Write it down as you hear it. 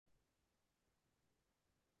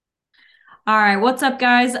All right, what's up,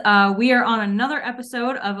 guys? We are on another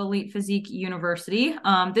episode of Elite Physique University.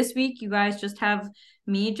 This week, you guys just have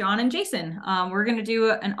me, John, and Jason. We're going to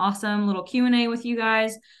do an awesome little Q&A with you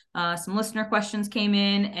guys. Some listener questions came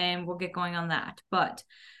in, and we'll get going on that. But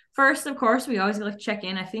first, of course, we always like to check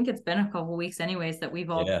in. I think it's been a couple weeks, anyways, that we've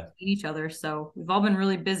all Yeah, seen each other, so we've all been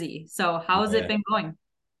really busy. So, how has it yeah. been going?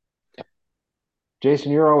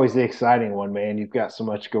 Jason, you're always the exciting one, man. You've got so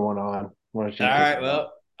much going on. Why don't All you kick right, it off?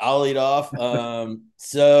 well, I'll lead off.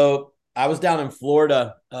 So I was down in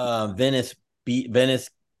Florida, Venice,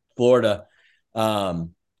 Florida.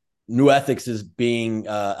 Um, New Ethics is being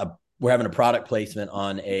we're having a product placement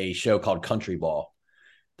on a show called Country Ball.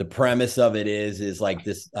 The premise of it is like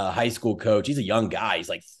this high school coach. He's a young guy. He's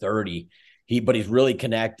like 30. But he's really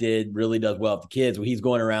connected, really does well with the kids. Well, he's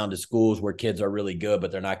going around to schools where kids are really good,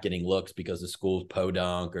 but they're not getting looks because the school's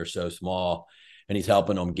podunk or so small. And he's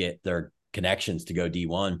helping them get their connections to go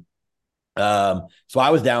D1. So I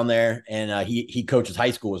was down there, and he coaches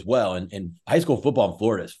high school as well, and high school football in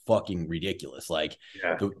Florida is fucking ridiculous. Like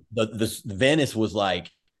Yeah. the Venice was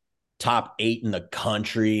like top 8 in the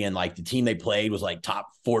country, and like the team they played was like top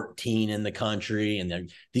 14 in the country, and then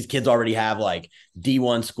these kids already have like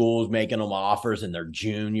D1 schools making them offers and they're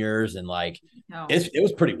juniors, and like No. it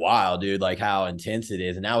was pretty wild, dude, like how intense it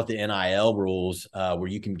is. And now with the NIL rules, where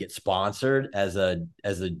you can get sponsored as a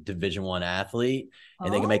Division 1 athlete,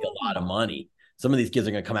 and they can make a lot of Oh, money. Some of these kids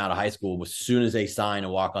are going to come out of high school as soon as they sign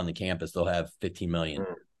and walk on the campus, they'll have 15 million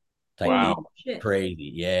Mm. type holy deal. Wow. shit.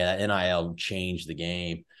 Crazy. Yeah, NIL changed the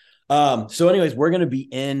game. So anyways, we're going to be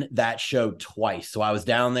in that show twice. So I was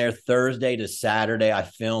down there Thursday to Saturday. I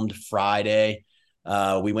filmed Friday.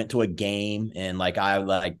 We went to a game, and like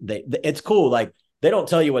it's cool. Like they don't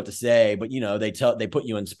tell you what to say, but they put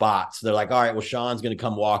you in spots. So they're like, all right, well, Sean's going to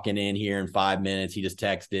come walking in here in 5 minutes. He just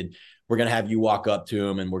texted. We're going to have you walk up to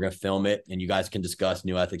him, and we're going to film it, and you guys can discuss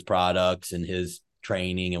New Ethics products and his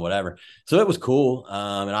training and whatever. So it was cool.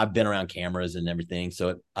 And I've been around cameras and everything.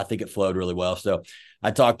 So I think it flowed really well. So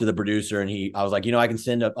I talked to the producer, and I was like, I can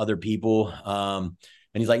send up other people. And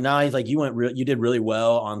he's like, nah, he's like, you did really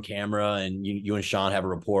well on camera, and you and Sean have a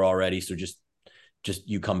rapport already. So just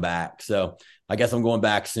you come back. So I guess I'm going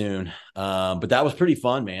back soon. But that was pretty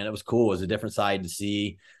fun, man. It was cool. It was a different side to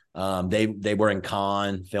see. They were in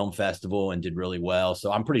Cannes Film Festival and did really well.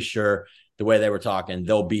 So I'm pretty sure the way they were talking,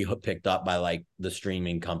 they'll be picked up by like the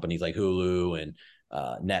streaming companies like Hulu and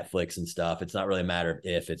Netflix and stuff. It's not really a matter of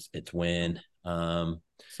if, it's when. So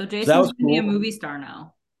So that Jason's was gonna be a cool. movie star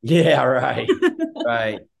now. Yeah, right,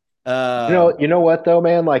 right. You know, Um, you know what though,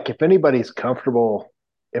 man? Like if anybody's comfortable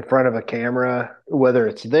in front of a camera, whether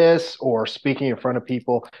it's this or speaking in front of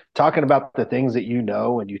people, talking about the things that you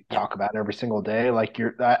know and you yeah, talk about every single day, like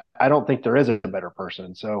I don't think there is a better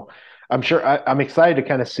person. So I'm sure I'm excited to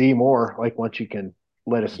kind of see more, like once you can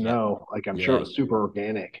let us yeah, know. Like I'm sure it yeah. was super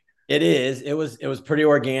organic. It is. It was pretty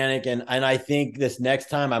organic, and I think this next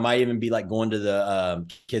time I might even be like going to the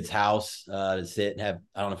kid's house to sit and have,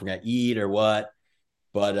 I don't know if we're gonna eat or what.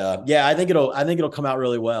 But yeah, I think it'll come out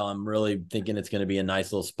really well. I'm really thinking it's going to be a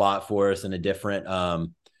nice little spot for us and a different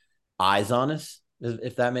eyes on us,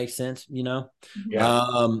 if that makes sense. Mhm.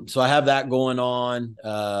 Yeah. So I have that going on.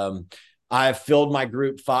 I've filled my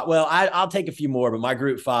group 5. Well, I'll take a few more, but my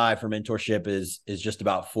group 5 for mentorship is just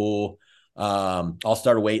about full. I'll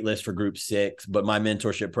start a wait list for group 6, but my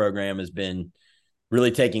mentorship program has been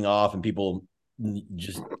really taking off, and people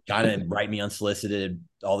just kind of write me unsolicited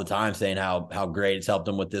all the time saying how great it's helped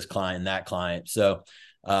them with this client and that client. So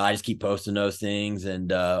I just keep posting those things, and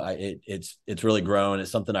it's really grown. It's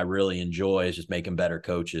something I really enjoy, is just making better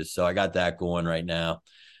coaches. So I got that going right now.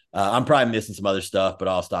 I'm probably missing some other stuff, but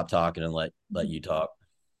I'll stop talking and let you talk.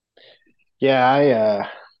 Yeah,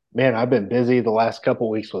 man, I've been busy the last couple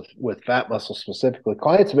of weeks with fat muscle specifically.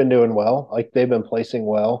 Clients have been doing well, like they've been placing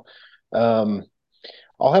well. Um,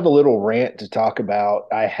 I'll have a little rant to talk about.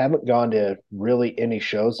 I haven't gone to really any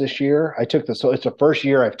shows this year. I took so it's the first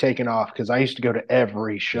year I've taken off because I used to go to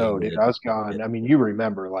every Yeah, you show, dude. did. I was You gone. did. I mean, you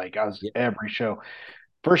remember, like I was Yeah. every show.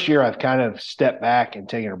 First year I've kind of stepped back and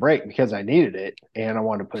taken a break because I needed it and I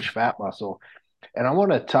wanted to push fat muscle. And I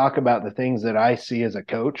want to talk about the things that I see as a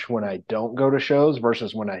coach when I don't go to shows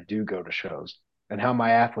versus when I do go to shows, and how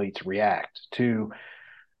my athletes react to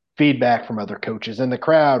feedback from other coaches in the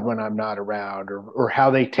crowd when I'm not around, or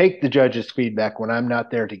how they take the judges' feedback when I'm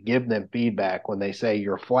not there to give them feedback. When they say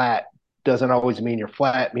you're flat, doesn't always mean you're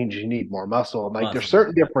flat, means you need more muscle. And like there's Muscle.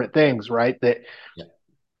 certain Yeah. different things, right? That Yeah.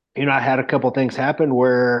 I had a couple things happen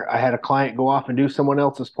where I had a client go off and do someone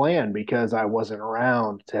else's plan because I wasn't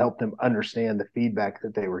around to help them understand the feedback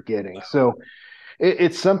that they were getting. So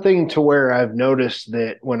it's something to where I've noticed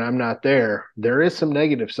that when I'm not there, there is some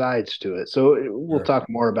negative sides to it. So we'll Sure. talk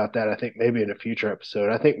more about that, I think, maybe in a future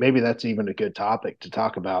episode. I think maybe that's even a good topic to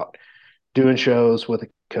talk about doing shows with a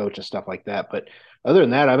coach and stuff like that. But other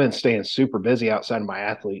than that, I've been staying super busy outside of my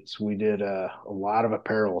athletes. We did a lot of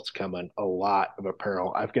apparel. It's coming, a lot of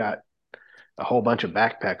apparel. I've got a whole bunch of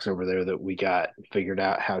backpacks over there that we got figured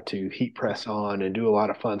out how to heat press on and do a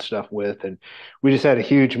lot of fun stuff with. And we just had a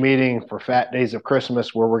huge meeting for Fat Days of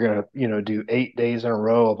Christmas where we're going to, do 8 days in a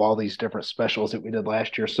row of all these different specials that we did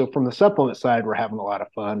last year. So from the supplement side, we're having a lot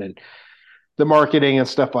of fun and the marketing and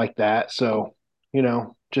stuff like that. So,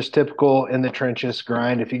 just typical in the trenches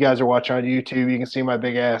grind. If you guys are watching on YouTube, you can see my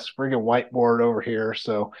big ass friggin' whiteboard over here.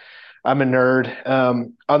 So I'm a nerd.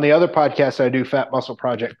 On the other podcast I do, Fat Muscle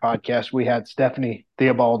Project podcast, we had Stephanie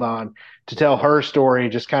Theobald on to tell her story,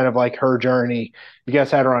 just kind of like her journey. You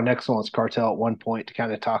guys had her on Excellence Cartel at one point to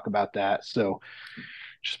kind of talk about that. So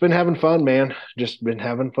just been having fun, man. Just been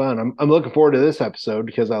having fun. I'm looking forward to this episode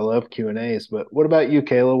because I love Q&As. But what about you,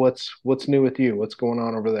 Kayla? What's new with you? What's going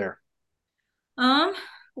on over there? Um,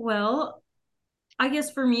 well, I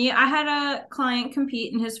guess for me, I had a client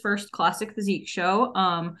compete in his first classic physique show.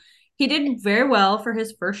 He did very well for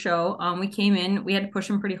his first show. We came in, we had to push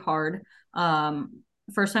him pretty hard.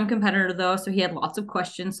 First time competitor though, so he had lots of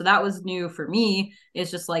questions. So that was new for me. It's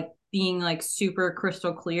just like being like super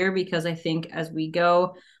crystal clear because I think as we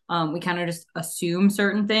go, we kind of just assume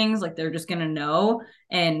certain things, like they're just gonna know.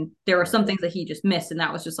 And there were some things that he just missed, and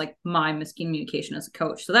that was just like my miscommunication as a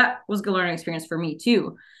coach. So that was a good learning experience for me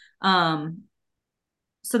too. So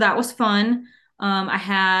that was fun.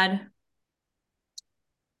 I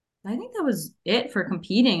think that was it for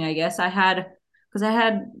competing, I guess. Because I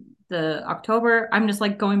had the October, I'm just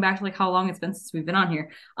like going back to like how long it's been since we've been on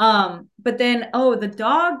here. But then, the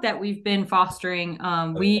dog that we've been fostering,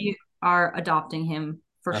 we are adopting him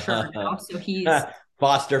for sure now. So he's,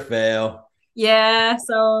 Foster fail. yeah.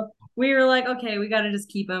 So we were like, okay, we got to just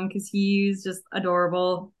keep him because he's just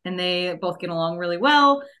adorable and they both get along really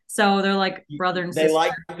well. So they're like brother and They sister.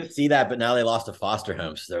 like to see that, but now they lost a foster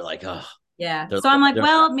home, so they're like, oh, Yeah. they're So I'm like, they're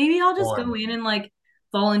well, maybe I'll just go torn. in and like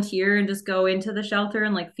volunteer and just go into the shelter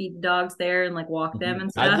and like feed the dogs there and like walk them and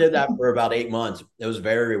I stuff. did that for about 8 months. It was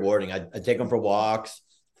very rewarding. I'd take them for walks,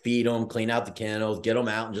 feed them, clean out the kennels, get them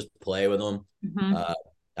out and just play with them. Mm-hmm.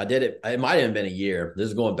 I did it. It might have been a year. This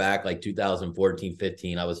is going back like 2014,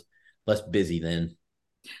 15. I was less busy then,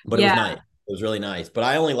 but it was Yeah. nice. It was really nice. But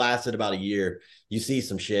I only lasted about a year. You see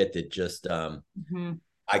some shit that just Mm-hmm.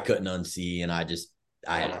 I couldn't unsee, and I had to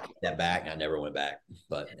take that back, and I never went back.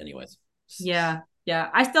 But anyways, Yeah. Yeah.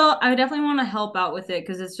 I definitely want to help out with it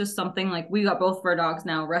because it's just something like we got both of our dogs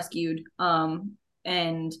now rescued.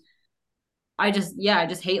 And I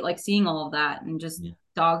just hate like seeing all of that and just yeah.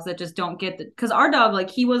 dogs that just don't get the, because our dog, like,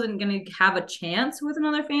 he wasn't going to have a chance with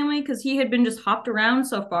another family because he had been just hopped around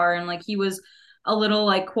so far and like he was a little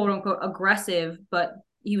like quote unquote aggressive, but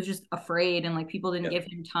he was just afraid and like people didn't give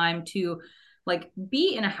him time to like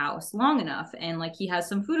be in a house long enough. And like he has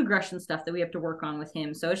some food aggression stuff that we have to work on with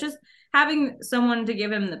him. So it's just having someone to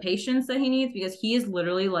give him the patience that he needs because he is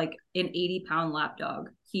literally like an 80-pound lap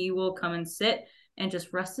dog. He will come and sit and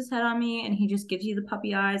just rest his head on me and he just gives you the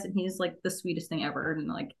puppy eyes and he's like the sweetest thing ever. And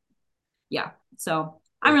like, yeah. So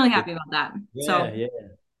I'm really happy about that. Yeah, yeah.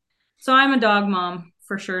 So I'm a dog mom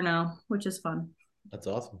for sure now, which is fun. That's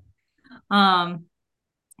awesome. Um,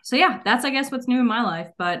 so yeah, that's I guess what's new in my life.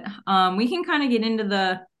 But we can kind of get into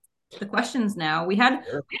the questions now. Sure. We had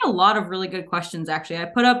a lot of really good questions actually. I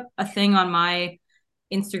put up a thing on my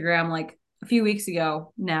Instagram like a few weeks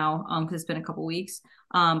ago now, because it's been a couple weeks.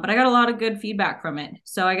 But I got a lot of good feedback from it.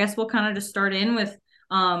 So I guess we'll kind of just start in with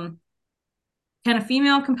can a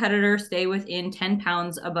female competitor stay within 10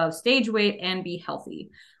 pounds above stage weight and be healthy?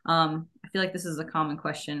 I feel like this is a common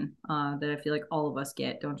question that I feel like all of us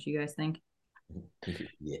get, don't you guys think?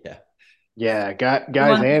 Yeah. Yeah, guys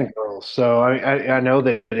and girls. So I know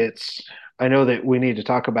that I know that we need to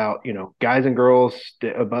talk about, guys and girls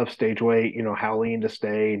above stage weight, how lean to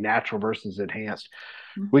stay, natural versus enhanced.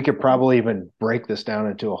 We could probably even break this down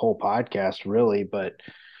into a whole podcast, really, but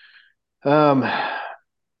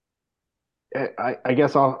I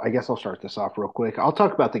guess I'll start this off real quick. I'll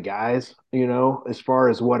talk about the guys, as far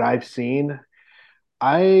as what I've seen.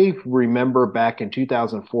 I remember back in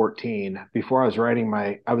 2014, before I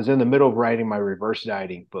was in the middle of writing my reverse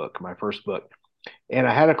dieting book, my first book. And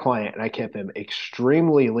I had a client and I kept him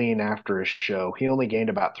extremely lean after his show. He only gained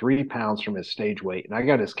about 3 pounds from his stage weight. And I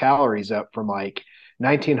got his calories up from like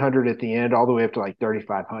 1900 at the end all the way up to like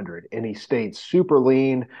 3500. And he stayed super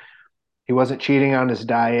lean. He wasn't cheating on his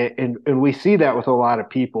diet. And we see that with a lot of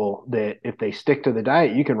people that if they stick to the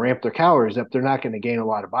diet, you can ramp their calories up. They're not going to gain a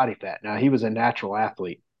lot of body fat. Now, he was a natural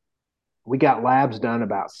athlete. We got labs done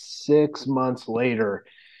about 6 months later,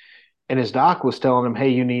 and his doc was telling him,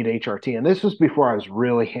 "Hey, you need HRT." And this was before I was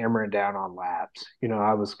really hammering down on labs.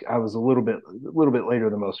 I was a little bit later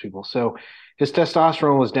than most people. So his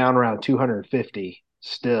testosterone was down around 250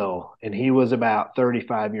 still, and he was about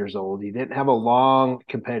 35 years old. He didn't have a long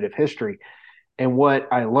competitive history. And what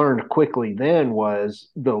I learned quickly then was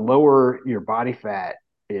the lower your body fat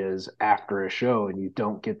is after a show and you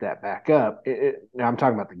don't get that back up. Now I'm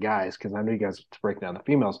talking about the guys because I know you guys break down the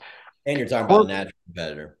females. And you're talking about a natural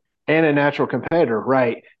competitor. And a natural competitor,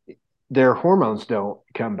 right? Their hormones don't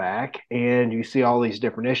come back, and you see all these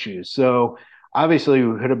different issues. So obviously,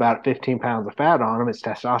 we put about 15 pounds of fat on him. His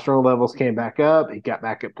testosterone levels came back up. He got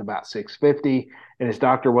back up to about 650, and his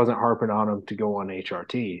doctor wasn't harping on him to go on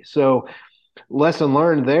HRT. So lesson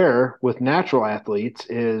learned there with natural athletes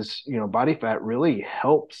is, body fat really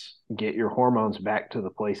helps get your hormones back to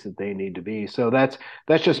the place that they need to be. So that's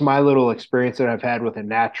just my little experience that I've had with a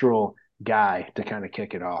natural guy to kind of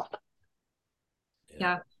kick it off.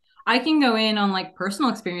 Yeah. I can go in on like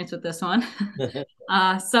personal experience with this one.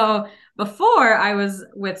 So before I was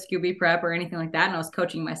with Scooby Prep or anything like that, and I was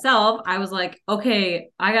coaching myself, I was like,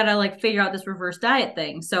 okay, I gotta like figure out this reverse diet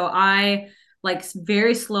thing. So I like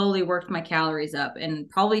very slowly worked my calories up, and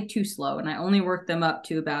probably too slow. And I only worked them up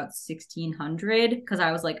to about 1600 because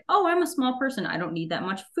I was like, oh, I'm a small person. I don't need that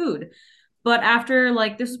much food. But after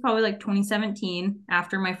like, this was probably like 2017,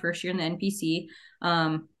 after my first year in the NPC,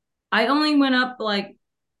 I only went up like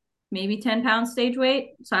maybe 10 pounds stage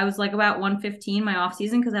weight. So I was like about 115 my off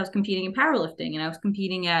season because I was competing in powerlifting and I was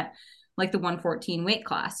competing at like the 114 weight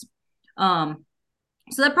class. So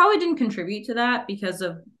that probably didn't contribute to that because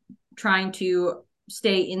of trying to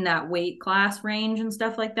stay in that weight class range and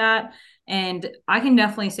stuff like that. And I can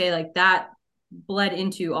definitely say like that bled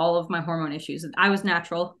into all of my hormone issues. I was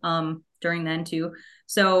natural during then too.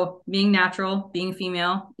 So being natural, being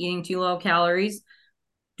female, eating too low calories,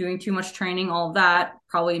 doing too much training, all of that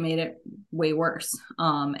probably made it way worse.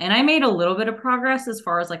 And I made a little bit of progress as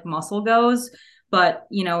far as like muscle goes, but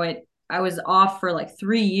I was off for like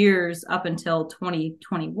 3 years up until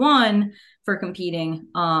 2021 for competing.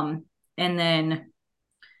 And then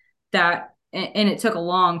and it took a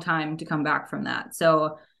long time to come back from that.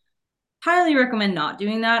 So highly recommend not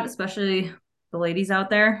doing that, especially the ladies out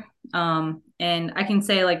there. And I can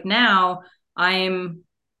say like now I'm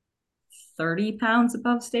 30 pounds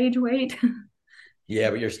above stage weight. Yeah,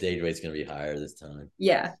 but your stage weight's going to be higher this time.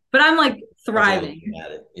 Yeah, but I'm like thriving.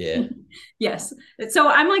 At it. Yeah. Yes. So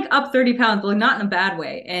I'm like up 30 pounds, but not in a bad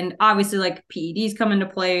way. And obviously like PEDs come into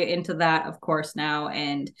play into that, of course, now.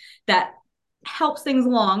 And that helps things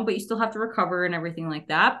along, but you still have to recover and everything like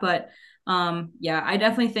that. But yeah, I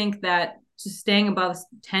definitely think that just staying above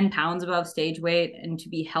 10 pounds above stage weight and to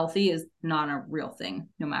be healthy is not a real thing,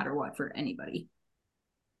 no matter what, for anybody.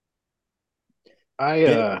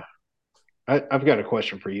 I've got a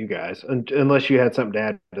question for you guys, unless you had something to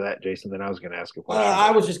add to that, Jason. Then I was going to ask a question.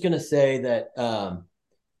 I was just going to say that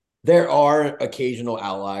there are occasional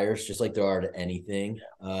outliers, just like there are to anything.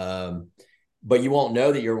 But you won't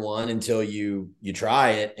know that you're one until you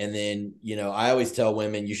try it. And then, I always tell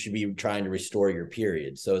women you should be trying to restore your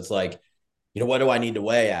period. So it's like, what do I need to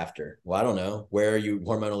weigh after? Well, I don't know. Where are you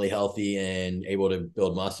hormonally healthy and able to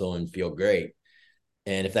build muscle and feel great?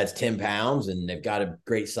 And if that's 10 pounds and they've got a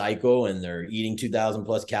great cycle and they're eating 2,000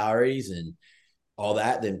 plus calories and all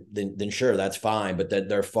that, then sure, that's fine. But that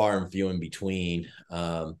they're far and few in between.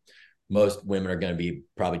 Most women are going to be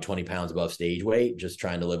probably 20 pounds above stage weight, just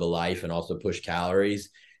trying to live a life and also push calories.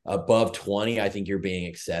 Above 20, I think you're being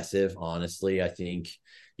excessive. Honestly, I think,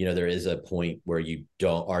 there is a point where you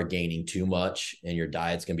are gaining too much and your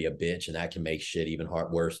diet's going to be a bitch, and that can make shit even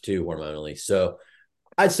worse too hormonally. So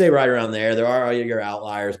I'd say right around there. There are your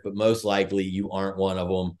outliers, but most likely you aren't one of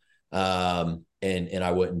them. And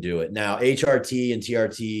I wouldn't do it. Now, HRT and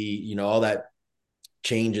TRT, all that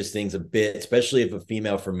changes things a bit, especially if a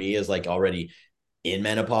female for me is like already in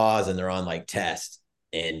menopause and they're on like test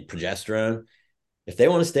and progesterone. If they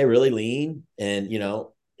want to stay really lean and,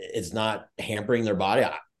 it's not hampering their body,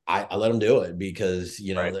 I let them do it because,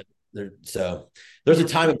 right. So there's a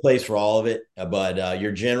time and place for all of it, but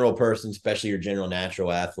your general person, especially your general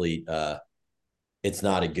natural athlete, it's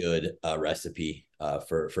not a good recipe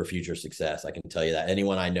for future success. I can tell you that.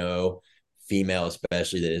 Anyone I know, female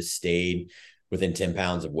especially, that has stayed within 10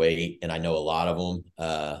 pounds of weight, and I know a lot of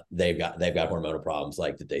them, they've got hormonal problems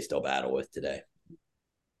like that they still battle with today.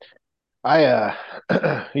 I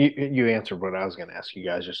you answered what I was going to ask you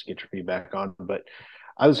guys just to get your feedback on, but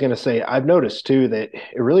I was going to say I've noticed too that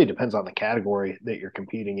it really depends on the category that you're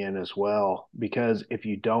competing in as well. Because if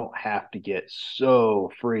you don't have to get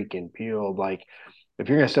so freaking peeled, like if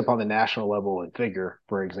you're going to step on the national level in figure,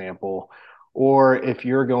 for example, or if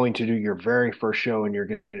you're going to do your very first show and you're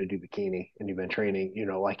going to do bikini and you've been training,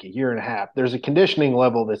 like a year and a half, there's a conditioning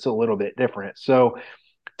level that's a little bit different. So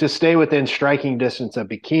to stay within striking distance of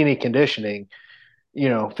bikini conditioning,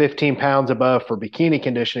 15 pounds above for bikini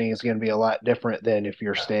conditioning is going to be a lot different than if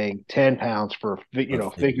you're staying 10 pounds for, figure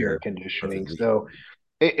Figure conditioning. perfectly. So,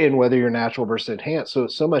 and whether you're natural versus enhanced. So,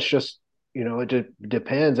 so much just, it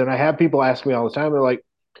depends. And I have people ask me all the time, they're like,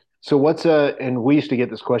 so and we used to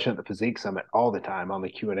get this question at the Physique Summit all the time on the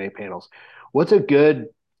Q&A panels. What's a good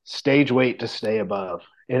stage weight to stay above?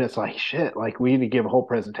 And it's like, shit, like we need to give a whole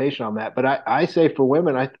presentation on that. But I say for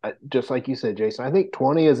women, I just like you said, Jason, I think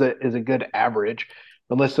 20 is a good average,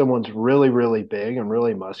 unless someone's really, really big and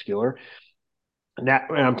really muscular. And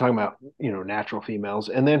I'm talking about, natural females.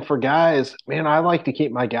 And then for guys, man, I like to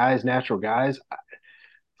keep my guys natural guys.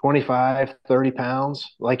 25, 30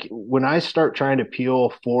 pounds. Like when I start trying to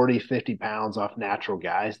peel 40, 50 pounds off natural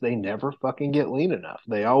guys, they never fucking get lean enough.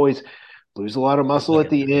 They always lose a lot of It's muscle like at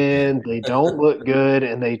the end. They don't look good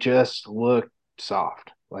and they just look soft.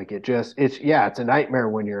 Like it's a nightmare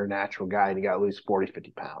when you're a natural guy and you got to lose 40, 50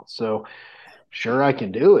 pounds. So sure, I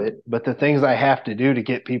can do it, but the things I have to do to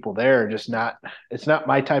get people there are just it's not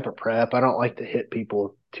my type of prep. I don't like to hit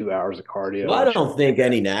people 2 hours of cardio Well, and I shit. don't think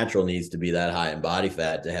any natural needs to be that high in body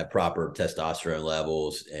fat to have proper testosterone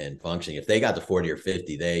levels and functioning. If they got to 40 or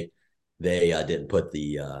 50, they didn't put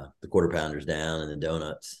the quarter pounders down and the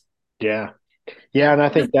donuts. Yeah. Yeah, Yeah. and I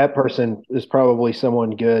think that person is probably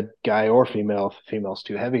someone good, guy or female. If the female's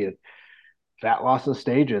too heavy at fat loss in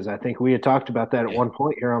stages. I think we had talked about that at Yeah. one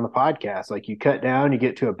point here on the podcast. Like you cut down, you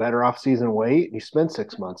get to a better off season weight, and you spend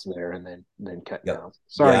 6 months there and then cut Yep. down. Yeah,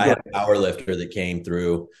 Sorry, I go had a ahead. power lifter that came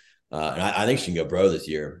through, and I think she can go pro this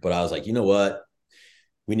year. But I was like, you know what?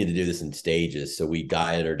 We need to do this in stages. So we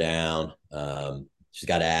dieted her down. She's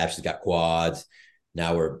got abs, she's got quads.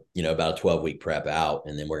 Now we're, about a 12-week prep out,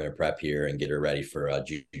 and then we're going to prep here and get her ready for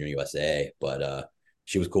Junior USA. But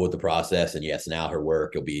she was cool with the process. And yes, now her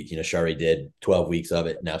work will be, she already did 12 weeks of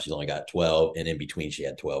it. Now she's only got 12. And in between, she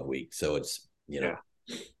had 12 weeks. So it's, Yeah.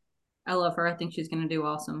 I love her. I think she's going to do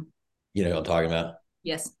awesome. you know what I'm talking about?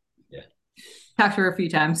 Yes. Yeah. Talked to her a few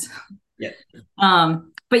times. Yeah.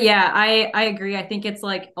 But yeah, I agree. I think it's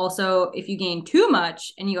like also if you gain too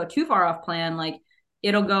much and you go too far off plan, like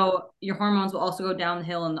your hormones will also go down the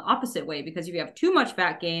hill in the opposite way because if you have too much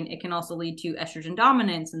fat gain, it can also lead to estrogen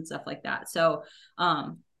dominance and stuff like that. So,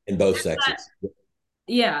 In both that, sexes.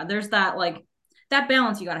 yeah, there's that like that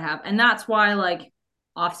balance you got to have. And that's why like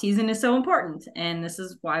off season is so important. And this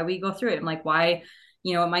is why we go through it and like why,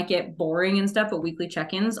 it might get boring and stuff, but weekly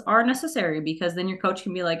check-ins are necessary because then your coach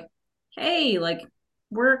can be like, hey, like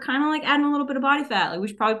we're kind of like adding a little bit of body fat. Like we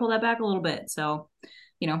should probably pull that back a little bit. So,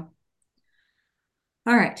 you know.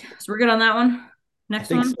 All right. So we're good on that one. I Next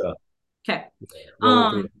think one. so. Okay.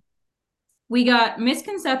 Rolling through. We got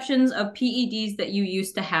misconceptions of PEDs that you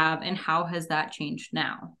used to have and how has that changed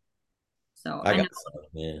now? So I I know got some.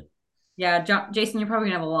 Yeah. yeah, Jason, you're probably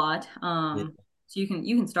gonna have a lot. Yeah. So you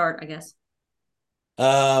can start, I guess.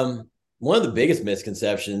 One of the biggest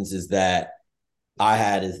misconceptions is that I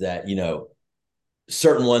had is that,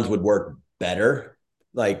 certain ones would work better.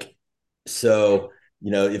 Like, so,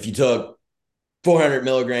 if you took 400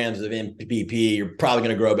 milligrams of MPP, you're probably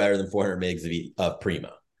going to grow better than 400 mgs of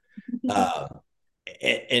Primo. Um,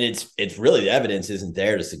 and it's really the evidence isn't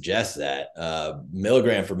there to suggest that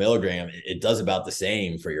milligram for milligram, it does about the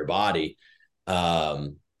same for your body.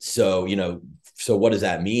 So what does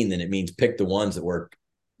that mean? Then it means pick the ones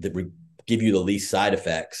that give you the least side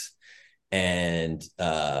effects. And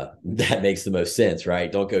that makes the most sense,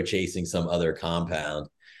 right? Don't go chasing some other compound.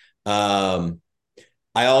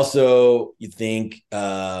 I also think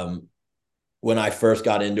when I first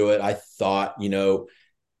got into it, I thought,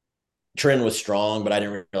 trend was strong, but I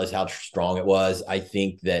didn't realize how strong it was. I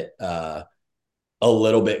think that a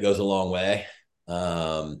little bit goes a long way.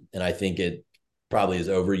 And I think it probably is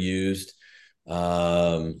overused.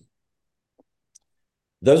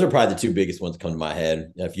 Those are probably the two biggest ones that come to my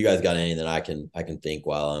head. If you guys got any that I can think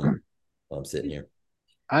while I'm sitting here.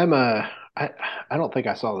 I don't think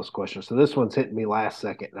I saw this question. So this one's hitting me last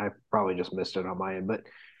second and I probably just missed it on my end, but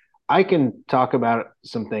I can talk about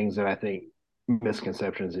some things that I think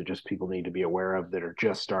misconceptions that just people need to be aware of that are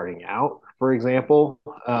just starting out. For example,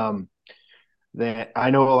 that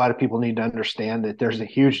I know a lot of people need to understand that there's a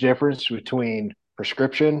huge difference between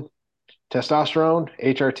prescription testosterone,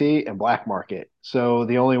 HRT, and black market. So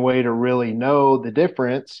the only way to really know the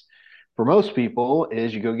difference for most people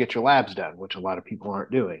is you go get your labs done, which a lot of people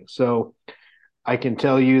aren't doing. So I can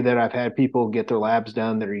tell you that I've had people get their labs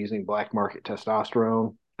done that are using black market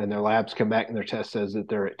testosterone, and their labs come back and their test says that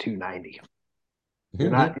they're at 290. You're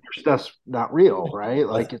not, your stuff's not real, right?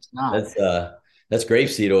 Like it's not. That's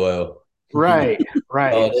grapeseed oil. Right, Oh,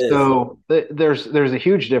 right. it is. So there's a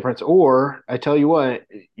huge difference. Or I tell you what,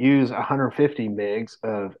 use 150 mgs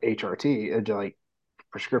of HRT, like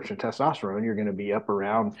prescription testosterone. You're going to be up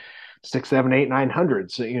around 6, 7, 8,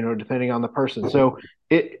 900. So depending on the person. So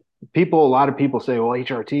a lot of people say, well,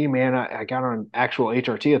 HRT, man, I got on actual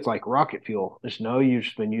HRT. It's like rocket fuel. Just know you've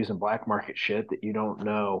just been using black market shit that you don't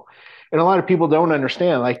know. And a lot of people don't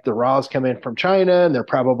understand, like the raws come in from China and they're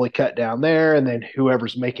probably cut down there. And then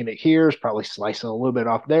whoever's making it here is probably slicing a little bit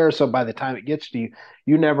off there. So by the time it gets to you,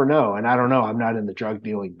 you never know. And I don't know. I'm not in the drug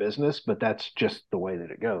dealing business, but that's just the way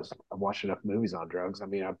that it goes. I've watched enough movies on drugs. I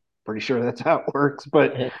mean, I'm pretty sure that's how it works.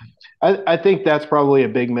 But I think that's probably a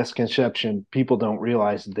big misconception. People don't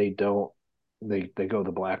realize that they go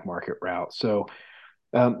the black market route. So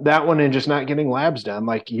that one, and just not getting labs done.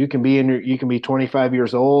 Like you can be 25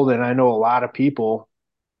 years old, and I know a lot of people.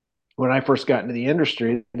 When I first got into the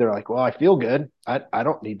industry, they're like, well, I feel good. I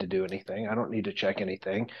don't need to do anything. I don't need to check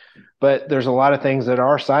anything. But there's a lot of things that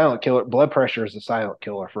are silent killer. Blood pressure is a silent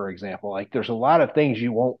killer, for example. Like there's a lot of things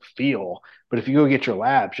you won't feel, but if you go get your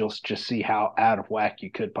labs, you'll just see how out of whack you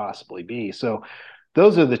could possibly be. So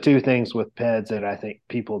those are the two things with PEDs that I think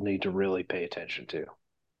people need to really pay attention to.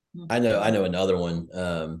 I know another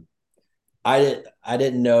one. I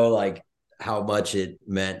didn't know like how much it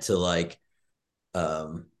meant to like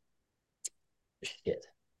shit.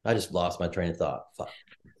 I just lost my train of thought. Fuck.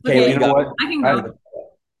 Okay, you know what? I can go.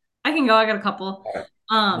 I can go. I got a couple.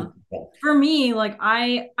 For me, like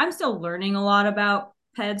I'm still learning a lot about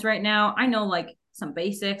PEDs right now. I know like some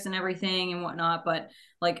basics and everything and whatnot, but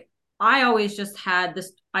like I always just had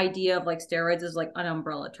this idea of like steroids as like an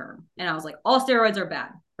umbrella term. And I was like, all steroids are bad,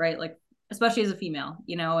 right? Like, especially as a female,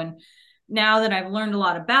 and now that I've learned a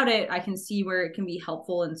lot about it, I can see where it can be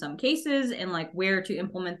helpful in some cases and like where to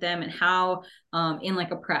implement them and how in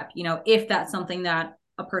like a prep, if that's something that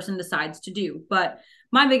a person decides to do. But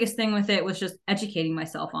my biggest thing with it was just educating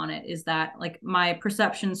myself on it, is that like my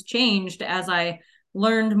perceptions changed as I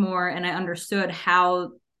learned more and I understood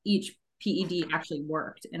how each PED actually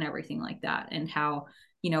worked and everything like that, and how,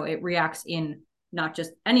 it reacts in not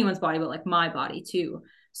just anyone's body, but like my body too.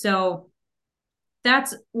 So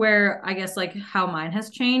that's where I guess like how mine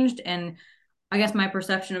has changed. And I guess my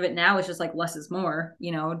perception of it now is just like less is more,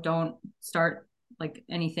 don't start like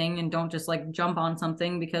anything and don't just like jump on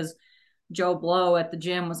something because Joe Blow at the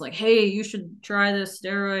gym was like, hey, you should try this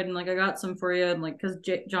steroid. And like, I got some for you. And like, cause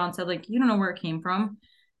John said, like, you don't know where it came from,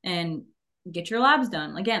 and get your labs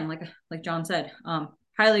done. Again, like John said,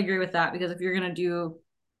 highly agree with that, because if you're going to do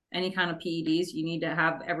any kind of PEDs, you need to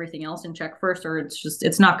have everything else in check first, or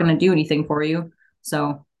it's not going to do anything for you.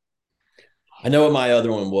 So I know what my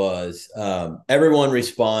other one was. Everyone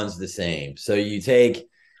responds the same. So you take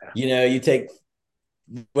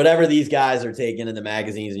whatever these guys are taking in the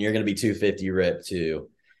magazines, and you're going to be 250 ripped too.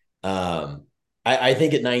 I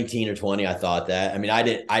think at 19 or 20, I thought that. I mean, I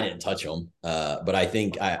didn't touch them, but I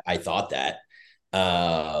think I thought that.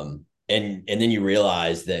 And then you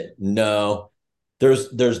realize that no,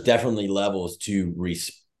 there's definitely levels to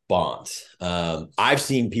response. I've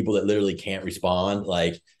seen people that literally can't respond.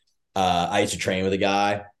 Like I used to train with a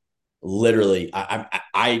guy. Literally,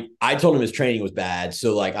 I told him his training was bad.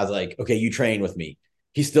 So like I was like, okay, you train with me.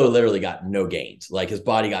 He still literally got no gains. Like his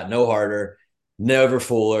body got no harder, never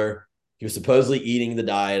fuller. He was supposedly eating the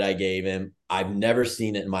diet I gave him. I've never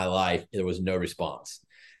seen it in my life. There was no response.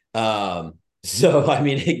 So I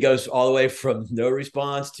mean, it goes all the way from no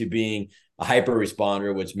response to being a hyper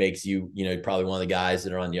responder, which makes you, probably one of the guys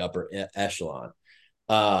that are on the upper echelon.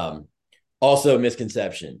 Also,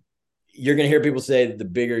 misconception. You're going to hear people say that the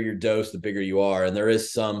bigger your dose, the bigger you are. And there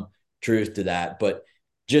is some truth to that. But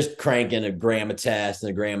just cranking a gram of test and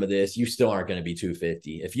a gram of this, you still aren't going to be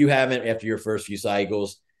 250. If you haven't, after your first few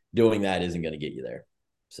cycles, doing that isn't going to get you there.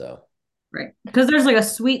 So. Right. Because there's like a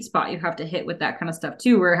sweet spot you have to hit with that kind of stuff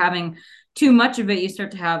too, where having too much of it, you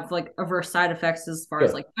start to have like adverse side effects as far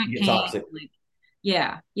as like joint pain, toxic. Like,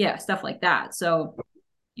 yeah, stuff like that. So,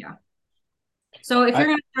 yeah. So if you're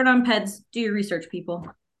going to start on PEDs, do your research, people.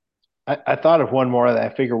 I thought of one more that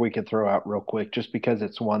I figure we could throw out real quick, just because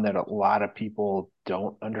it's one that a lot of people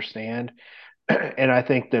don't understand. And I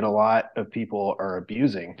think that a lot of people are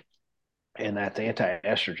abusing, and that's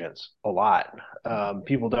anti-estrogens a lot.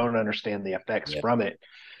 People don't understand the effects from it.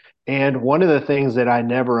 And one of the things that I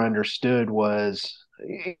never understood was,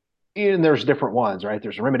 and there's different ones, right?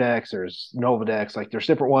 There's Arimidex, there's Nolvadex, like there's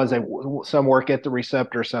different ones. Some work at the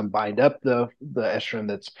receptor, some bind up the estrogen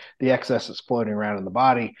that's the excess that's floating around in the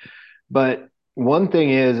body. But one thing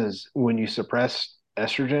is when you suppress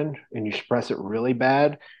estrogen and you suppress it really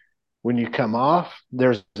bad, when you come off,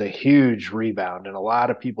 there's a huge rebound, and a lot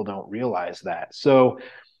of people don't realize that. So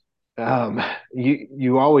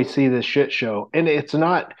you always see this shit show, and it's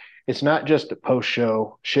not just a post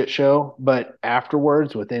show shit show, but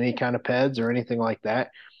afterwards with any kind of PEDs or anything like that,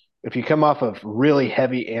 if you come off of really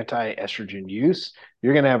heavy anti-estrogen use,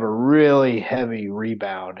 you're going to have a really heavy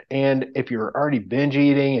rebound. And if you're already binge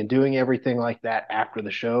eating and doing everything like that after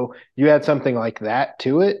the show, you add something like that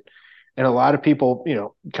to it. And a lot of people,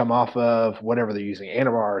 come off of whatever they're using,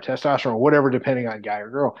 Anavar or testosterone, or whatever, depending on guy or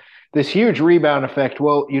girl, this huge rebound effect.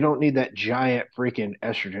 Well, you don't need that giant freaking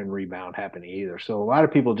estrogen rebound happening either. So a lot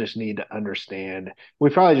of people just need to understand. We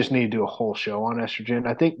probably just need to do a whole show on estrogen.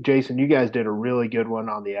 I think, Jason, you guys did a really good one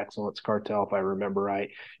on the Excellence Cartel, if I remember right.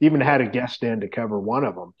 You even had a guest in to cover one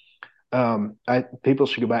of them. People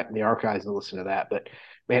should go back in the archives and listen to that. But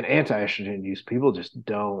man, anti-estrogen use, people just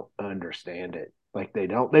don't understand it. Like they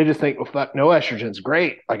don't. They just think, well, fuck, no, estrogen's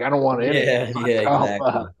great. Like I don't want any. Yeah,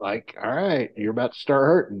 exactly. Like, all right, you're about to start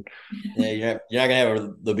hurting. Yeah, you're not gonna have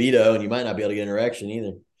a libido, and you might not be able to get an erection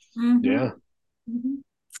either. Mm-hmm. Yeah. Mm-hmm.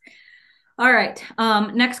 All right.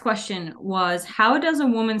 Next question was, how does a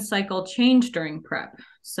woman's cycle change during prep?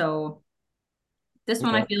 So this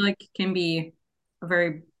one I feel like can be a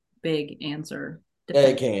very big answer. Yeah,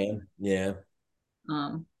 it can. Yeah.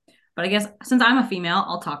 But I guess since I'm a female,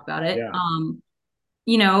 I'll talk about it. Yeah.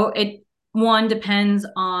 It one depends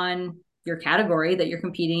on your category that you're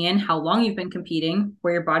competing in, how long you've been competing,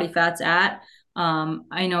 where your body fat's at.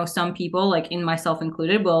 I know some people, like in myself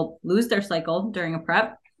included, will lose their cycle during a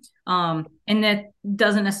prep. And that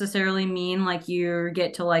doesn't necessarily mean like you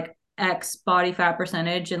get to like X body fat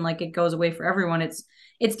percentage and like it goes away for everyone.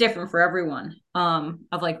 It's different for everyone,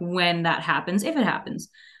 of like when that happens, if it happens.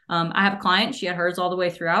 I have a client, she had hers all the way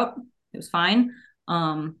throughout. It was fine.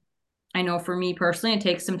 I know for me personally, it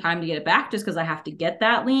takes some time to get it back just because I have to get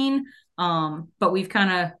that lean. But we've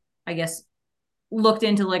kind of, I guess, looked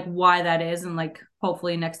into like why that is, and like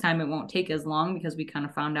hopefully next time it won't take as long because we kind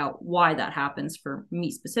of found out why that happens for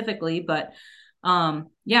me specifically. But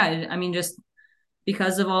yeah, I mean, just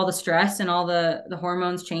because of all the stress and all the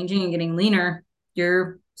hormones changing and getting leaner,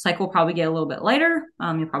 your cycle will probably get a little bit lighter.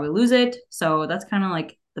 You'll probably lose it. So that's kind of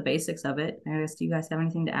like the basics of it. I guess, do you guys have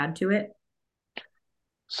anything to add to it?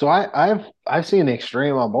 So I've seen the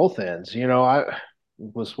extreme on both ends. I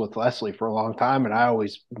was with Leslie for a long time, and I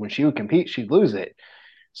always, when she would compete, she'd lose it.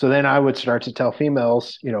 So then I would start to tell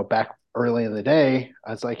females, back early in the day,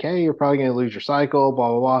 I was like, hey, you're probably going to lose your cycle, blah,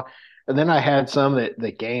 blah, blah. And then I had some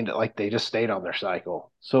that gained it, like they just stayed on their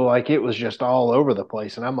cycle. So like it was just all over the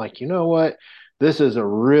place. And I'm like, you know what? This is a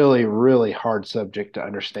really, really hard subject to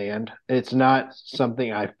understand. It's not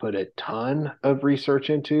something I've put a ton of research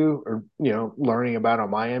into or, learning about on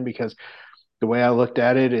my end, because the way I looked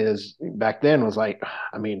at it is back then was like,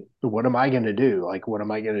 I mean, what am I going to do? Like, what am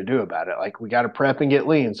I going to do about it? Like, we got to prep and get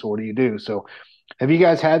lean. So what do you do? So have you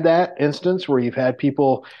guys had that instance where you've had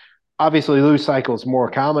people obviously lose cycles more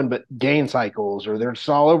common, but gain cycles, or they're just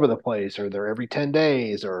all over the place, or they're every 10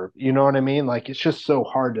 days, or you know what I mean? Like, it's just so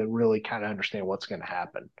hard to really kind of understand what's going to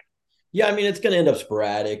happen. Yeah, I mean, it's going to end up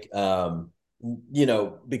sporadic.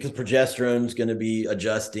 Because progesterone's going to be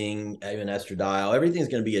adjusting, even estradiol, everything's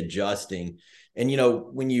going to be adjusting. And,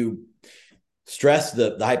 when you stress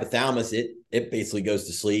the hypothalamus, it basically goes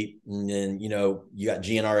to sleep. And then, you got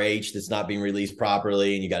GnRH that's not being released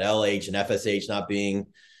properly, and you got LH and FSH not being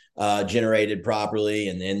generated properly.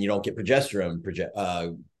 And then you don't get progesterone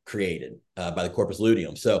created by the corpus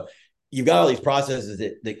luteum. So you've got all these processes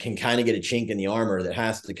that can kind of get a chink in the armor that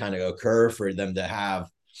has to kind of occur for them to have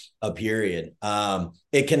a period.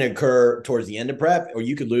 It can occur towards the end of prep, or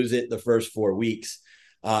you could lose it the first 4 weeks.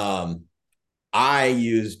 I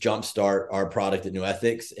use Jumpstart, our product at New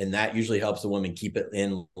Ethics, and that usually helps the woman keep it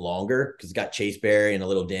in longer because it's got chasteberry and a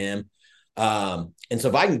little dim. And so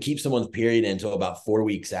if I can keep someone's period until about 4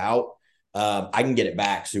 weeks out, I can get it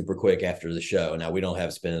back super quick after the show. Now, we don't have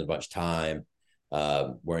to spend as much time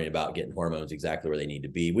worrying about getting hormones exactly where they need to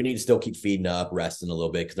be. We need to still keep feeding up, resting a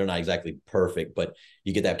little bit because they're not exactly perfect, but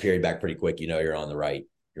you get that period back pretty quick. You're on the right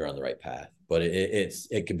path. But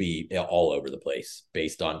it could be all over the place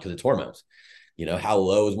based on, because it's hormones. How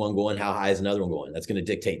low is one going? How high is another one going? That's going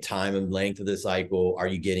to dictate time and length of the cycle. Are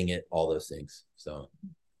you getting it? All those things. So.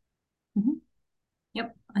 Mm-hmm.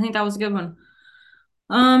 Yep. I think that was a good one.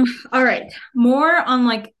 All right. More on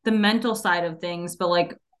like the mental side of things, but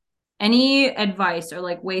like any advice or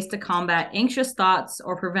like ways to combat anxious thoughts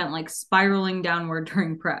or prevent like spiraling downward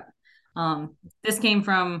during prep. This came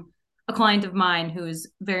from a client of mine who's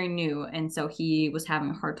very new, and so he was having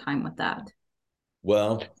a hard time with that.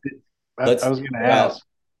 Well, I let's was going to well, ask.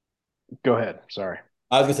 Go ahead. Sorry.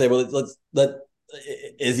 I was gonna say, well, let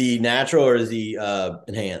is he natural or is he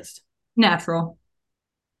enhanced? Natural.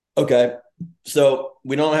 Okay. So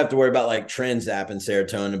we don't have to worry about like trend zapping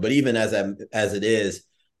serotonin, but even as it is,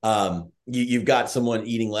 you've got someone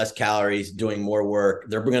eating less calories, doing more work,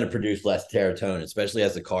 they're going to produce less serotonin, especially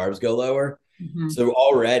as the carbs go lower. Mm-hmm. So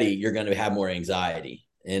already you're going to have more anxiety.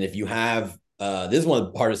 And if you have, this is one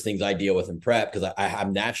of the hardest things I deal with in prep because I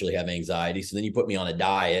naturally have anxiety. So then you put me on a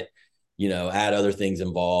diet, add other things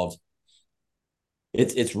involved.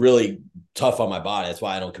 It's really tough on my body. That's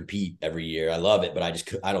why I don't compete every year. I love it, but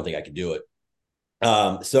I don't think I could do it.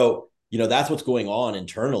 So that's what's going on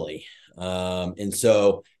internally. And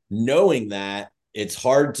so knowing that, it's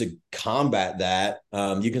hard to combat that.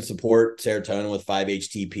 You can support serotonin with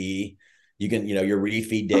 5-HTP. You can, your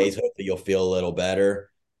refeed days, hopefully you'll feel a little better.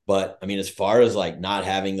 But I mean, as far as like not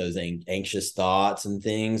having those anxious thoughts and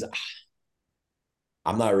things,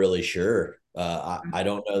 I'm not really sure. I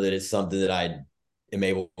don't know that it's something that I am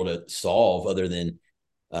able to solve other than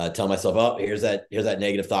tell myself, oh, here's that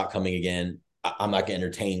negative thought coming again. I'm not going to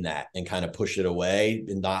entertain that and kind of push it away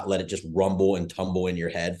and not let it just rumble and tumble in your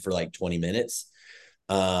head for like 20 minutes.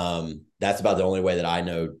 That's about the only way that I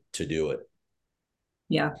know to do it.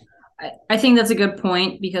 Yeah. I think that's a good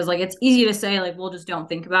point because like it's easy to say like we'll just don't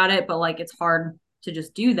think about it, but like it's hard to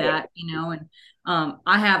just do that, and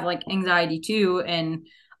I have like anxiety too, and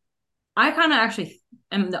I kind of actually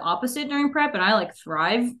am the opposite during prep, and I like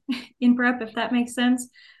thrive in prep if that makes sense.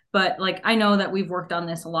 But like I know that we've worked on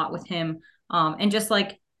this a lot with him, and just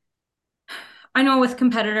like I know with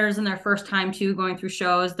competitors in their first time too, going through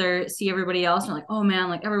shows, they see everybody else and they're like, oh man,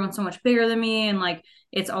 like everyone's so much bigger than me. And like,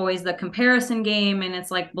 it's always the comparison game. And it's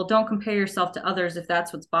like, well, don't compare yourself to others if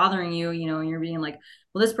that's what's bothering you, and you're being like,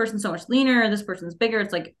 well, this person's so much leaner, this person's bigger.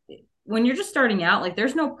 It's like, when you're just starting out, like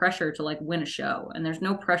there's no pressure to like win a show and there's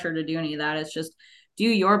no pressure to do any of that. It's just do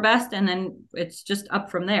your best. And then it's just up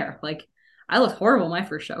from there. Like I looked horrible my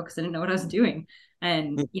first show because I didn't know what I was doing.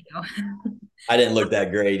 And, I didn't look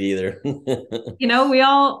that great either. we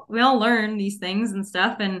all learn these things and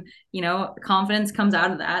stuff, and confidence comes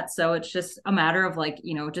out of that. So it's just a matter of like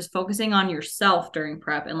just focusing on yourself during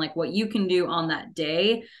prep and like what you can do on that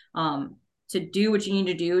day to do what you need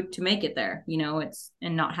to do to make it there. It's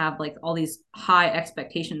and not have like all these high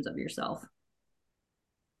expectations of yourself.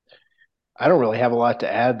 I don't really have a lot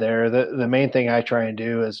to add there. The main thing I try and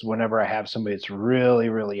do is whenever I have somebody that's really,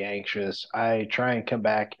 really anxious, I try and come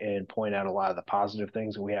back and point out a lot of the positive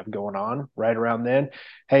things that we have going on right around then.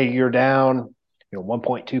 Hey, you're down,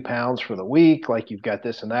 1.2 pounds for the week, like you've got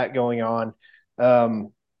this and that going on.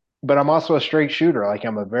 But I'm also a straight shooter. Like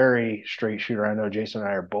I'm a very straight shooter. I know Jason and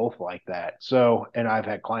I are both like that. So, and I've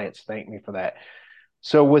had clients thank me for that.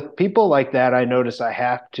 So with people like that, I notice I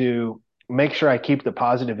have to make sure I keep the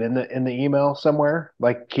positive in the email somewhere.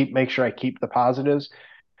 Like make sure I keep the positives.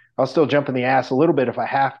 I'll still jump in the ass a little bit if I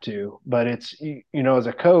have to, but it's as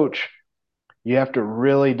a coach, you have to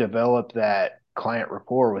really develop that client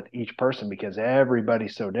rapport with each person because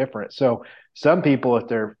everybody's so different. So some people, if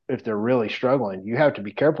they're really struggling, you have to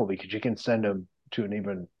be careful because you can send them to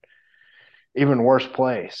an even worse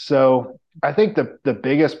place. So I think the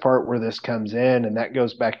biggest part where this comes in, and that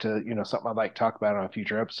goes back to something I'd like to talk about on a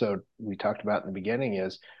future episode we talked about in the beginning,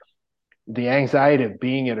 is the anxiety of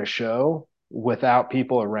being at a show without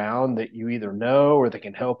people around that you either know or that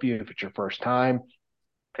can help you if it's your first time.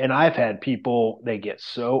 And I've had people, they get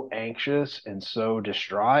so anxious and so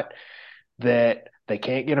distraught that they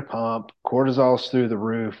can't get a pump, cortisol's through the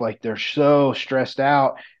roof, like they're so stressed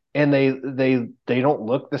out and they don't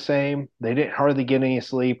look the same. They didn't hardly get any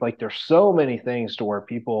sleep. Like there's so many things to where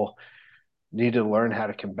people need to learn how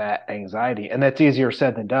to combat anxiety. And that's easier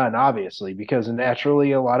said than done, obviously, because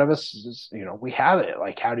naturally a lot of us, we have it.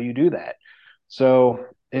 Like, how do you do that? So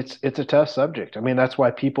it's a tough subject. I mean, that's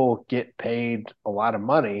why people get paid a lot of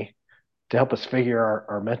money to help us figure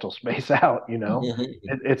our mental space out.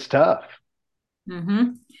 It's tough. Mm-hmm.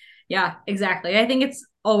 Yeah, exactly. I think it's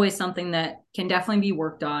always something that can definitely be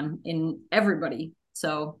worked on in everybody.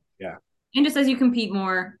 So, Yeah. And just as you compete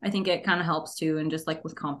more, I think it kind of helps too. And just like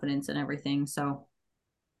with confidence and everything. So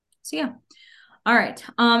yeah. All right.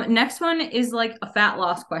 Next one is like a fat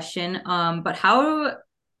loss question. But how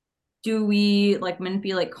do we like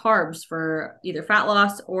manipulate carbs for either fat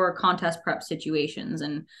loss or contest prep situations?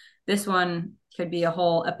 And this one could be a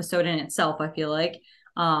whole episode in itself, I feel like,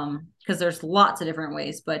 because there's lots of different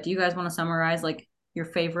ways. But do you guys want to summarize like your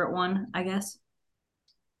favorite one, I guess?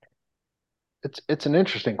 It's an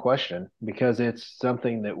interesting question because it's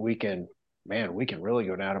something that we can really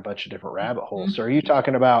go down a bunch of different rabbit holes. So Mm-hmm. are you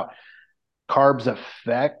talking about carbs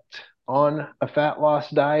effect on a fat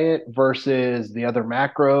loss diet versus the other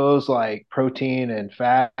macros like protein and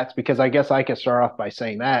fats? Because I guess I could start off by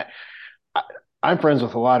saying that I, I'm friends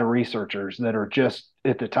with a lot of researchers that are just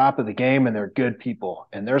at the top of the game and they're good people.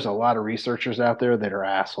 And there's a lot of researchers out there that are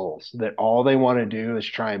assholes that all they want to do is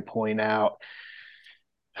try and point out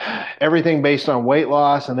everything based on weight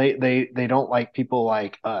loss, and they don't like people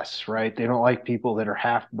like us, right? They don't like people that are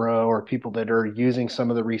half bro or people that are using some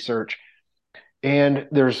of the research. And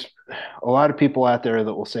there's a lot of people out there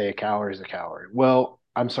that will say a calorie is a calorie. Well,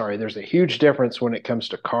 I'm sorry, there's a huge difference when it comes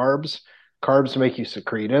to carbs. Carbs make you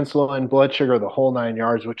secrete insulin, blood sugar, the whole 9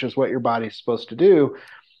 yards, which is what your body's supposed to do.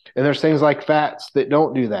 And there's things like fats that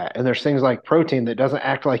don't do that. And there's things like protein that doesn't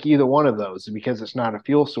act like either one of those because it's not a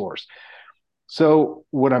fuel source. So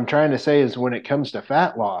what I'm trying to say is when it comes to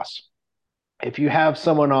fat loss, if you have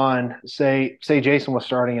someone on, say Jason was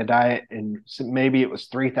starting a diet and maybe it was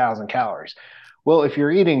 3,000 calories. Well, if you're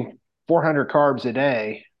eating 400 carbs a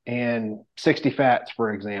day and 60 fats,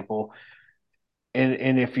 for example,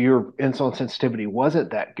 and if your insulin sensitivity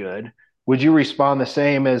wasn't that good, would you respond the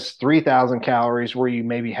same as 3,000 calories where you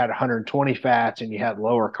maybe had 120 fats and you had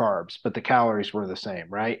lower carbs, but the calories were the same,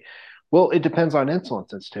 right? Well, it depends on insulin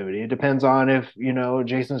sensitivity. It depends on if,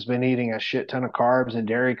 Jason's been eating a shit ton of carbs and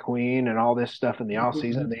Dairy Queen and all this stuff in the off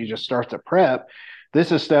season, and he just starts to prep.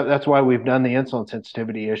 This is stuff that's why we've done the insulin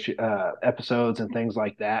sensitivity episodes and things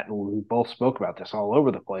like that. And we both spoke about this all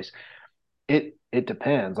over the place. It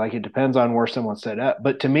depends. Like it depends on where someone's set up.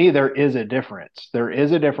 But to me, there is a difference. There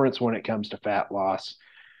is a difference when it comes to fat loss.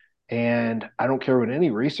 And I don't care what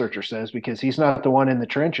any researcher says because he's not the one in the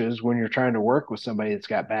trenches when you're trying to work with somebody that's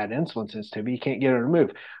got bad insulin sensitivity. You can't get her to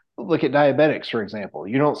move. Look at diabetics, for example.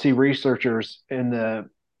 You don't see researchers in the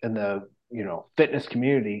fitness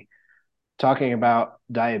community talking about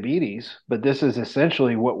diabetes, but this is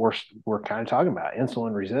essentially what we're kind of talking about,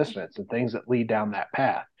 insulin resistance and things that lead down that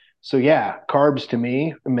path. So yeah, carbs to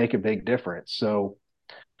me make a big difference. So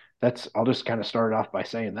that's I'll just kind of start off by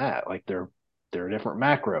saying that like they're a different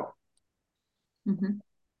macro. Mm-hmm.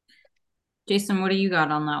 Jason, what do you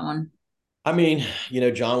got on that one? I mean,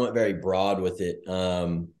 John went very broad with it.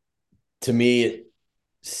 To me, it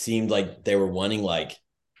seemed like they were wanting like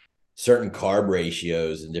certain carb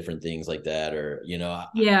ratios and different things like that, or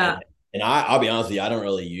Yeah. and I'll be honest with you, I don't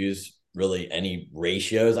really use really any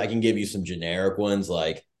ratios. I can give you some generic ones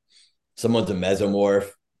like someone's a mesomorph,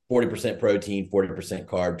 40% protein, 40%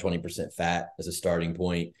 carb, 20% fat as a starting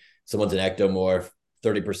point. Someone's an ectomorph,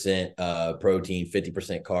 30% protein,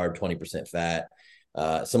 50% carb, 20% fat.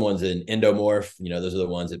 Someone's an endomorph, those are the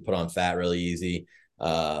ones that put on fat really easy.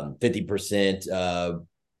 50%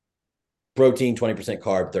 protein, 20%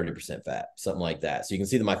 carb, 30% fat, something like that. So you can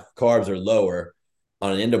see that my carbs are lower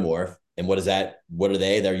on an endomorph. And what is that? What are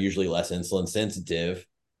they? They're usually less insulin sensitive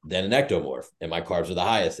than an ectomorph. And my carbs are the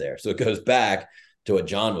highest there. So it goes back to what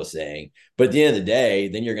John was saying. But at the end of the day,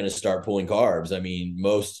 then you're going to start pulling carbs. I mean,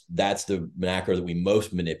 that's the macro that we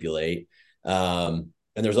most manipulate. And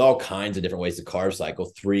there's all kinds of different ways to carb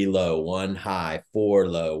cycle: 3 low, 1 high, 4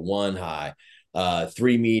 low, 1 high,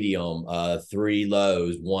 3 medium, 3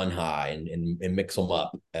 lows, 1 high, and mix them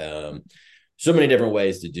up. So many different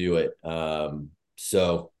ways to do it.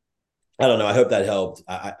 So I don't know. I hope that helped.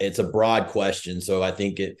 It's a broad question, so I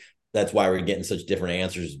think that's why we're getting such different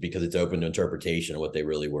answers, because it's open to interpretation of what they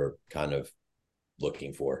really were kind of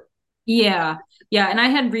looking for. Yeah. Yeah. And I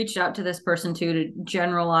had reached out to this person too to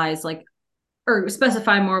generalize like or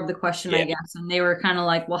specify more of the question, I Yeah. guess. And they were kind of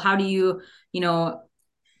like, well, how do you know,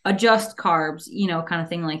 adjust carbs, kind of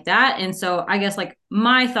thing like that. And so I guess like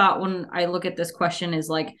my thought when I look at this question is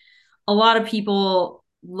like a lot of people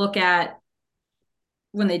look at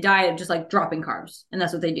when they diet just like dropping carbs, and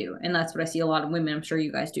that's what they do. And that's what I see a lot of women, I'm sure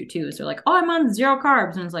you guys do too, is they're like, oh, I'm on 0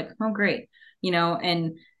 carbs. And it's like, oh, great.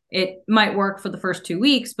 And it might work for the first 2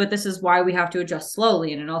 weeks, but this is why we have to adjust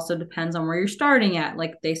slowly. And it also depends on where you're starting at.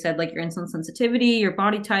 Like they said, like your insulin sensitivity, your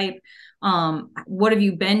body type, what have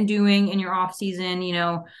you been doing in your off season,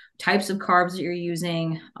 types of carbs that you're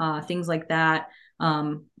using, things like that.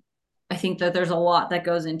 I think that there's a lot that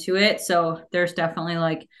goes into it. So there's definitely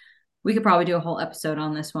like, we could probably do a whole episode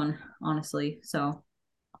on this one, honestly. So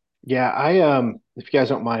Yeah, if you guys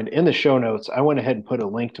don't mind, in the show notes, I went ahead and put a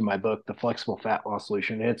link to my book, The Flexible Fat Loss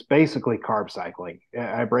Solution. It's basically carb cycling.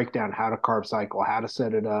 I break down how to carb cycle, how to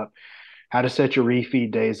set it up, how to set your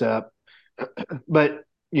refeed days up. But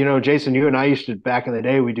Jason, you and I used to back in the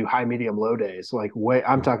day, we do high, medium, low days. Like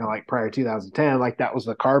I'm talking like prior to 2010, like that was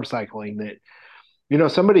the carb cycling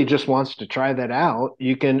that somebody just wants to try that out.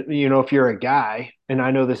 You can, if you're a guy, and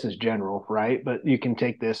I know this is general, right? But you can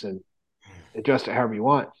take this and adjust it however you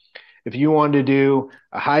want. If you want to do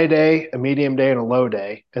a high day, a medium day, and a low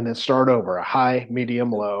day, and then start over a high,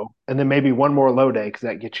 medium, low, and then maybe one more low day because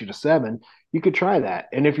that gets you to 7, you could try that.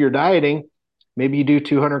 And if you're dieting, maybe you do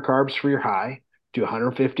 200 carbs for your high, do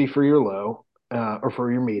 150 for your low, or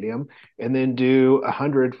for your medium, and then do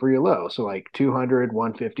 100 for your low. So like 200,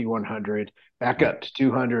 150, 100, back up to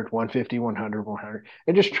 200, 150, 100, 100,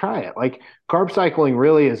 and just try it. Like carb cycling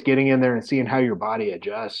really is getting in there and seeing how your body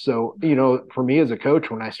adjusts. So, for me as a coach,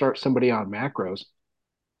 when I start somebody on macros,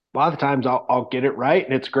 a lot of the times I'll get it right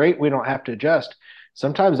and it's great. We don't have to adjust.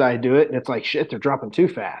 Sometimes I do it and it's like, shit, they're dropping too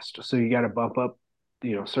fast. So you got to bump up,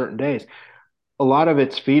 certain days. A lot of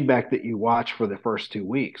it's feedback that you watch for the first 2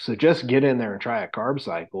 weeks. So just get in there and try a carb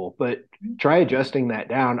cycle, but try adjusting that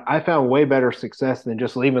down. I found way better success than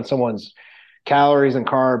just leaving someone's calories and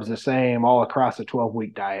carbs the same all across a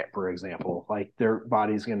 12-week diet, for example. Like their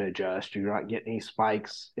body's going to adjust. You're not getting any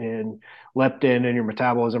spikes in leptin in your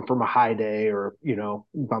metabolism from a high day or,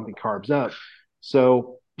 bumping carbs up.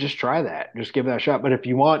 So just try that. Just give that a shot. But if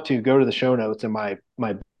you want to, go to the show notes, and my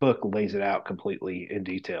book lays it out completely in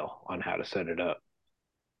detail on how to set it up.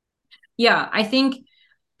 Yeah, I think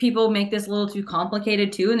people make this a little too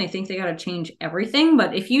complicated too, and they think they got to change everything.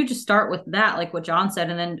 But if you just start with that, like what John said,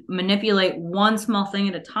 and then manipulate one small thing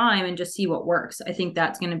at a time and just see what works, I think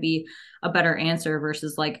that's going to be a better answer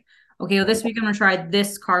versus like, okay, well, this week I'm going to try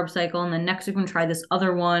this carb cycle, and then next week I'm going to try this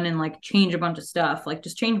other one and like change a bunch of stuff. Like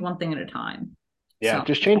just change one thing at a time. Yeah, So,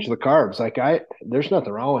 just change the carbs. Like there's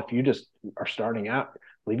nothing wrong if you just are starting out.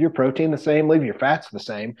 Leave your protein the same, leave your fats the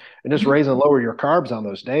same, and just mhm. raise and lower your carbs on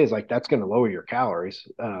those days. Like that's going to lower your calories.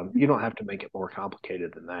 You don't have to make it more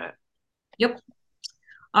complicated than that. Yep.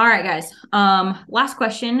 All right, guys. Last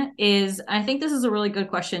question is, I think this is a really good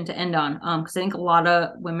question to end on, because I think a lot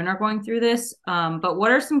of women are going through this. But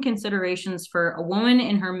what are some considerations for a woman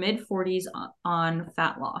in her mid 40s on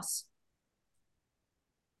fat loss?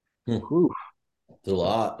 Whew. There's a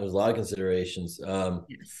lot. There's a lot of considerations.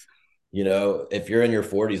 Yes. If you're in your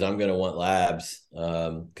 40s, I'm going to want labs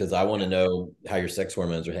because I want to know how your sex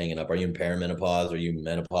hormones are hanging up. Are you in perimenopause? Are you in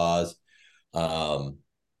menopause? Um,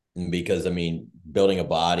 because I mean, building a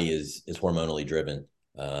body is hormonally driven.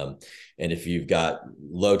 And if you've got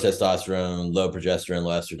low testosterone, low progesterone,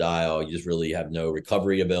 low estradiol, you just really have no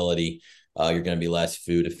recovery ability. You're going to be less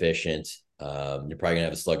food efficient. You're probably going to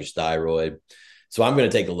have a sluggish thyroid. So I'm going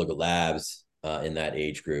to take a look at labs in that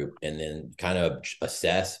age group and then kind of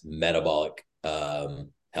assess metabolic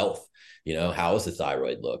health. How is the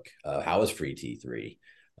thyroid look? How is free T3?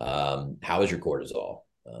 How is your cortisol?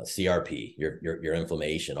 CRP, your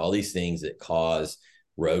inflammation, all these things that cause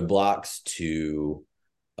roadblocks to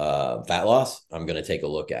fat loss, I'm going to take a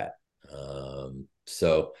look at.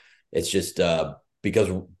 So it's just because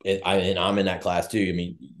I'm in that class too. I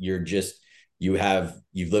mean,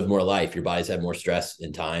 you've lived more life. Your body's had more stress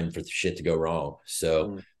and time for shit to go wrong.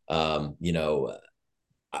 So, I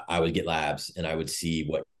would get labs and I would see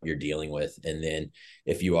what you're dealing with. And then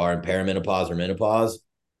if you are in perimenopause or menopause,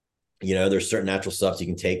 there's certain natural stuff you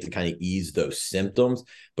can take to kind of ease those symptoms,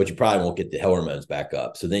 but you probably won't get the hormones back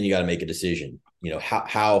up. So then you got to make a decision.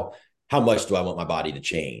 How much do I want my body to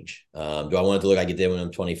change? Do I want it to look like it did when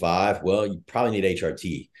I'm 25? Well, you probably need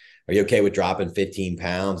HRT. Are you okay with dropping 15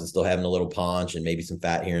 pounds and still having a little paunch and maybe some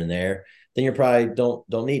fat here and there? Then you probably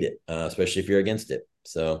don't need it, especially if you're against it.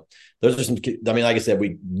 So those are some. I mean, like I said,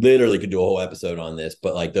 we literally could do a whole episode on this,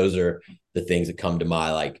 but like those are the things that come to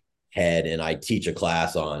my like head. And I teach a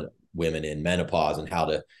class on women in menopause and how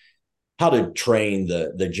to train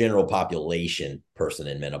the general population person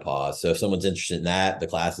in menopause. So if someone's interested in that, the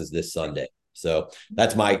class is this Sunday. So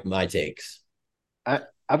that's my takes.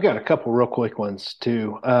 I've got a couple real quick ones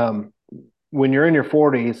too. When you're in your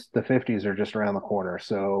 40s, the 50s are just around the corner.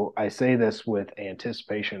 So I say this with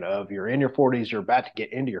anticipation of you're in your 40s, you're about to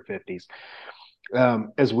get into your 50s.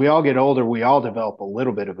 As we all get older, we all develop a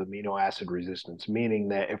little bit of amino acid resistance, meaning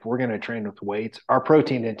that if we're going to train with weights, our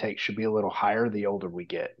protein intake should be a little higher the older we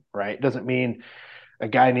get, right? It doesn't mean a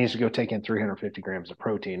guy needs to go take in 350 grams of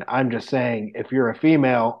protein. I'm just saying if you're a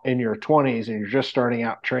female in your 20s and you're just starting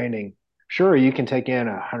out training, sure, you can take in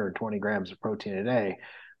 120 grams of protein a day.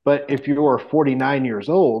 But if you're 49 years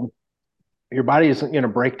old your body isn't going to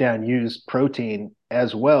break down use protein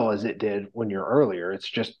as well as it did when you're earlier. It's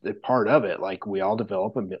just a part of it. Like we all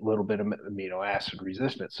develop a little bit of amino acid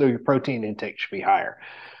resistance. So your protein intake should be higher.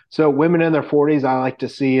 So women in their 40s, I like to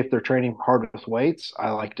see if they're training hard with weights, I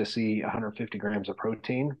like to see 150 grams of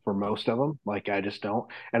protein for most of them. Like I just don't.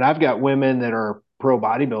 And I've got women that are pro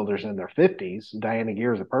bodybuilders in their 50s. Diana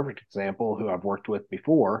Gear is a perfect example who I've worked with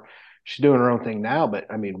before. She's doing her own thing now, but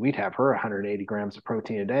I mean, we'd have her 180 grams of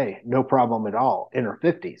protein a day, no problem at all in her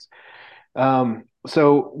 50s.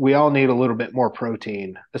 So we all need a little bit more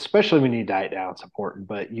protein, especially when you diet down. It's important,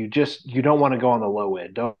 but you don't want to go on the low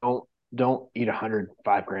end. Don't eat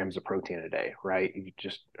 105 grams of protein a day, right? You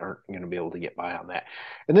just aren't going to be able to get by on that.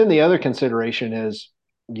 And then the other consideration is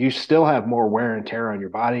you still have more wear and tear on your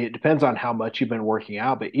body. It depends on how much you've been working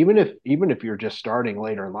out, but even if you're just starting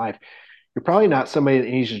later in life, you're probably not somebody that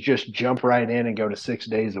needs to just jump right in and go to 6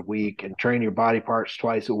 days a week and train your body parts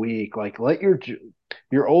twice a week. Like let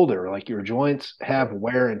you're older, like your joints have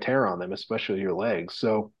wear and tear on them, especially your legs.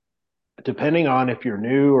 So depending on if you're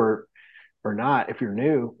new or not, if you're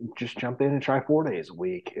new, just jump in and try 4 days a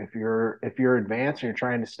week. If you're advanced and you're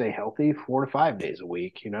trying to stay healthy, 4 to 5 days a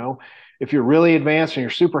week. If you're really advanced and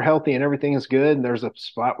you're super healthy and everything is good and there's a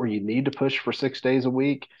spot where you need to push for 6 days a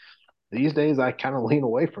week, these days I kind of lean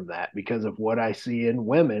away from that because of what I see in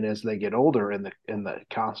women as they get older and the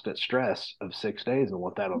constant stress of 6 days and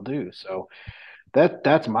what that'll do. So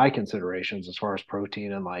that's my considerations as far as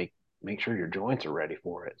protein and like make sure your joints are ready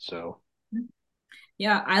for it. So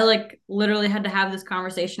yeah, I like literally had to have this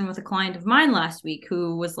conversation with a client of mine last week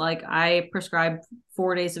who was like, I prescribed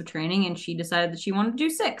 4 days of training and she decided that she wanted to do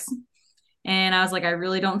 6. And I was like, I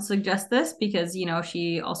really don't suggest this because,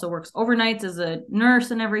 she also works overnights as a nurse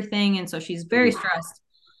and everything. And so she's very stressed.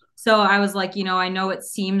 So I was like, I know it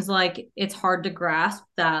seems like it's hard to grasp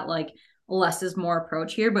that like less is more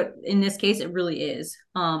approach here, but in this case, it really is,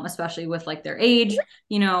 especially with like their age,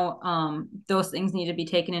 those things need to be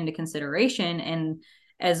taken into consideration. And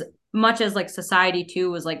as much as like society too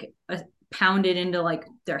was like pounded into like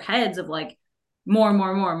their heads of like, more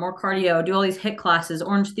cardio, do all these HIIT classes,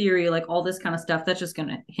 Orange Theory, like all this kind of stuff, that's just going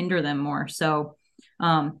to hinder them more. So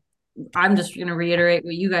I'm just going to reiterate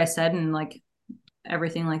what you guys said and like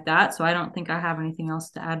everything like that. So I don't think I have anything else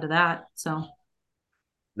to add to that. So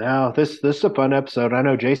no, this is a fun episode. I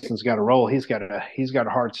know Jason's got a roll. He's got a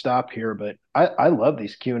hard stop here, but I love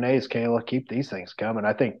these Q&As, Kayla. Keep these things coming.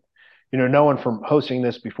 I think knowing from hosting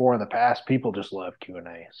this before in the past, people just love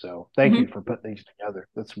Q&A. So thank you for putting these together.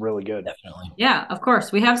 That's really good. Definitely. Yeah, of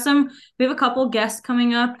course. We have a couple guests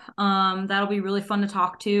coming up. That'll be really fun to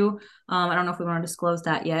talk to. I don't know if we want to disclose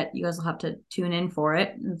that yet. You guys will have to tune in for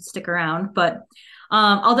it and stick around. But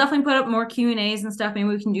I'll definitely put up more Q&As and stuff. Maybe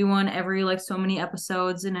we can do one every like so many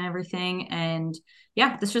episodes and everything. And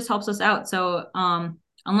yeah, this just helps us out. So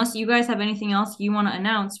unless you guys have anything else you want to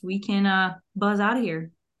announce, we can buzz out of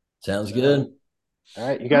here. Sounds good. All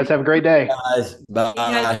right. You guys have a great day. Guys,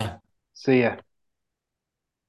 bye. See ya.